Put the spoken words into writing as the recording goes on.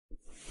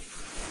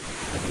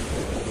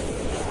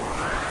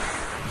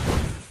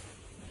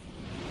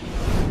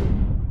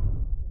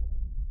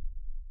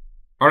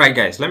Alright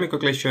guys, let me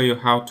quickly show you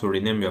how to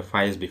rename your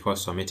files before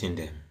submitting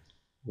them.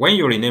 When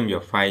you rename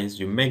your files,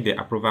 you make the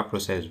approval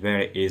process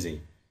very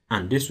easy,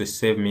 and this will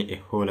save me a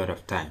whole lot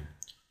of time.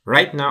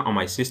 Right now on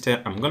my system,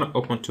 I'm going to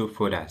open two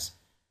folders,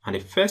 and the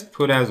first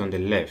folder is on the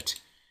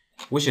left,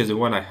 which is the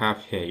one I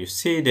have here. You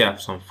see there are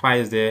some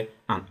files there,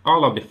 and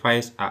all of the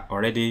files are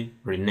already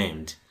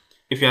renamed.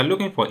 If you are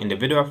looking for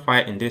individual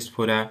file in this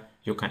folder,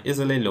 you can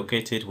easily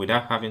locate it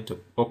without having to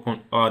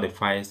open all the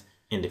files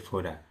in the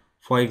folder.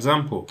 For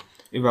example,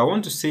 if I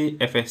want to see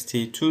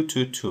FST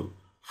 222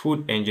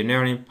 Food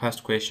Engineering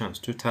Past Questions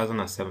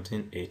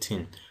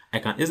 2017-18, I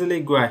can easily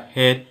go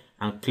ahead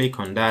and click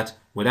on that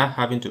without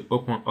having to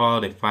open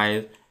all the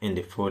files in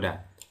the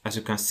folder. As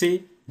you can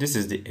see, this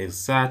is the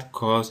exact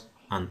course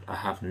and I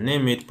have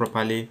named it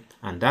properly,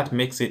 and that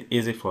makes it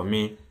easy for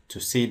me to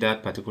see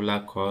that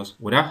particular course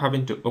without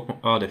having to open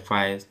all the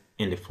files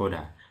in the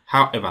folder.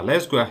 However,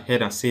 let's go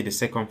ahead and see the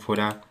second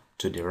folder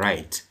to the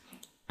right.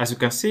 As you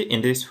can see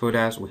in these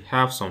folders, we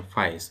have some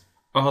files.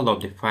 All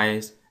of the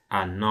files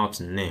are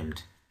not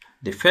named.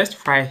 The first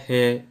file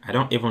here, I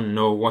don't even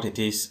know what it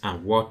is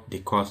and what the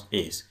course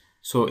is.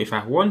 So if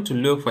I want to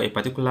look for a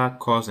particular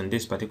course in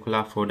this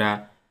particular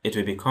folder, it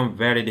will become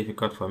very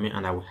difficult for me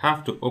and I will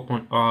have to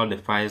open all the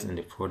files in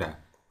the folder.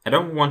 I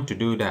don't want to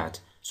do that.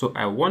 So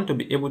I want to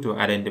be able to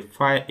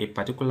identify a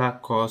particular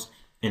course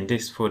in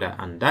this folder,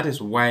 and that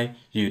is why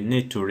you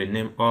need to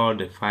rename all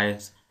the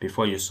files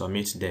before you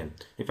submit them.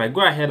 If I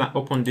go ahead and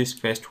open this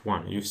first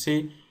one, you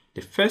see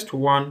the first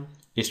one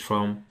is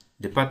from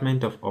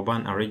Department of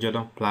Urban and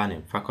Regional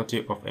Planning,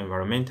 Faculty of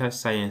Environmental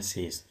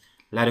Sciences,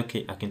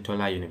 Ladoke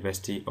Akintola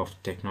University of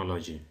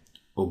Technology,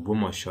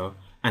 Ogbomoso,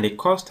 and the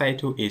course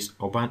title is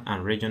Urban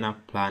and Regional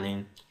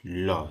Planning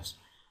Laws,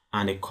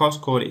 and the course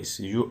code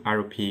is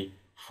URP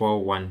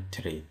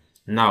 413.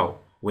 Now,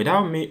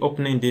 without me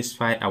opening this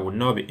file, I will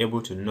not be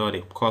able to know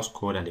the course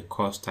code and the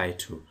course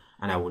title,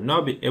 and I will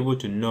not be able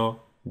to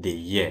know the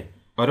year.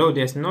 Although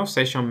there's no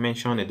section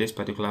mentioned in this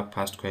particular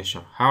past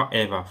question,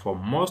 however, for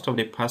most of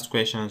the past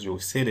questions, you will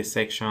see the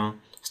section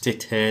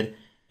stated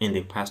in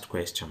the past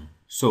question.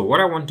 So what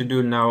I want to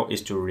do now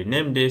is to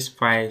rename this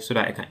file so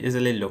that I can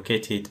easily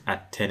locate it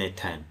at any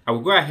time. I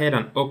will go ahead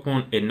and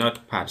open a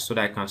notepad so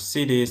that I can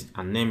see this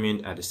and name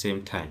it at the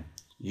same time.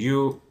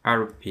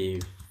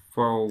 URP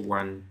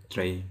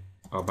 413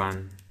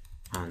 Urban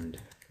and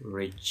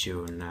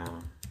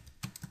Regional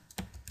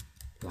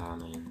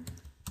Planning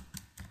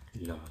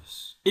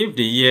Laws. If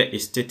the year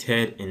is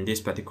stated in this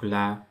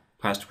particular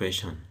past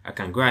question, I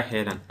can go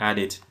ahead and add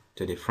it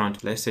to the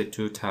front. Let's say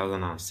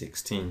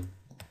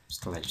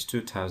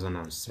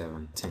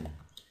 2016/2017.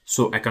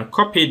 So I can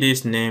copy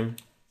this name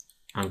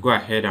and go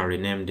ahead and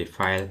rename the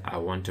file I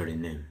want to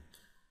rename.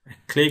 I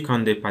click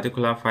on the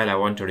particular file I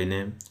want to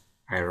rename.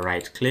 I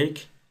right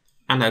click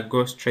and I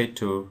go straight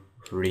to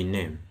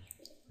rename.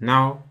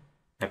 Now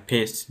I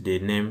paste the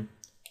name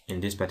in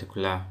this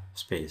particular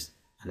space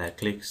and I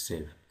click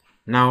save.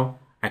 Now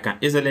I can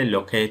easily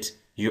locate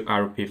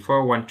URP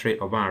 413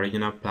 Urban and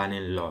Regional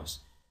Planning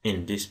Laws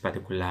in this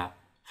particular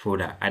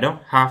folder. I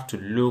don't have to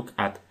look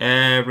at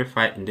every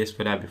file in this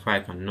folder before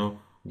I can know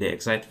the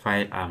exact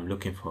file I'm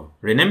looking for.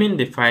 Renaming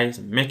the files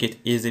make it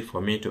easy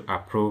for me to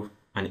approve,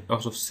 and it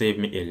also save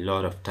me a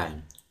lot of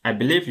time. I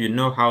believe you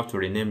know how to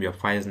rename your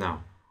files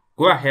now.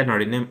 Go ahead and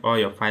rename all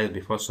your files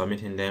before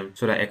submitting them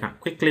so that I can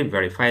quickly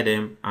verify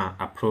them and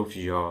approve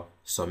your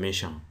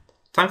submission.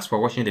 Thanks for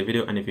watching the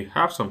video, and if you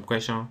have some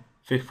questions,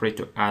 feel free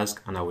to ask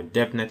and I will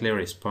definitely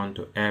respond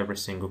to every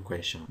single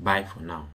question. Bye for now.